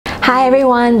Hi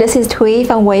everyone, this is Thuy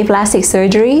from Wave Plastic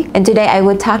Surgery, and today I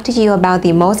will talk to you about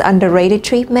the most underrated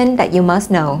treatment that you must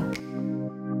know.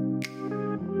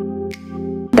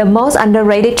 The most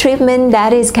underrated treatment,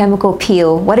 that is chemical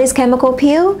peel. What is chemical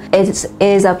peel? It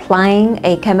is applying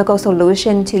a chemical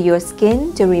solution to your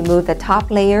skin to remove the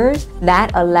top layers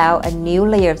that allow a new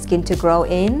layer of skin to grow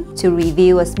in, to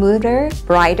reveal a smoother,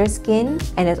 brighter skin,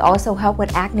 and it also helps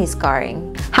with acne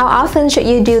scarring. How often should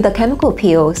you do the chemical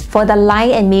peels? For the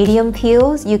light and medium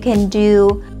peels, you can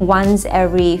do once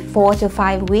every 4 to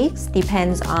 5 weeks,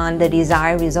 depends on the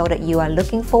desired result that you are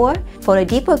looking for. For a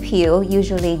deeper peel,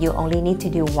 usually you only need to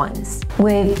do once.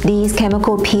 With these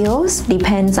chemical peels,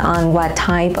 depends on what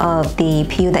type of the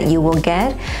peel that you will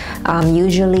get.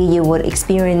 Usually you would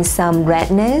experience some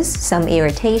redness, some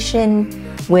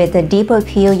irritation. With a deeper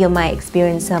peel, you might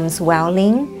experience some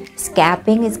swelling.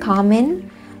 Scabbing is common.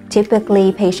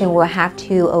 Typically, patient will have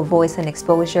to avoid sun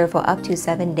exposure for up to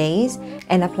 7 days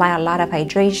and apply a lot of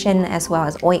hydration as well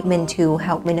as ointment to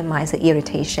help minimize the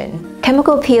irritation.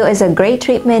 Chemical peel is a great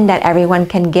treatment that everyone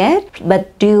can get,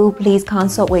 but do please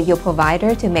consult with your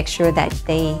provider to make sure that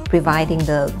they providing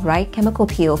the right chemical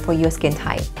peel for your skin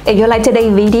type. If you like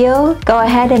today's video, go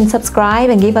ahead and subscribe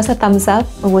and give us a thumbs up,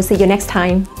 and we'll see you next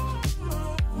time.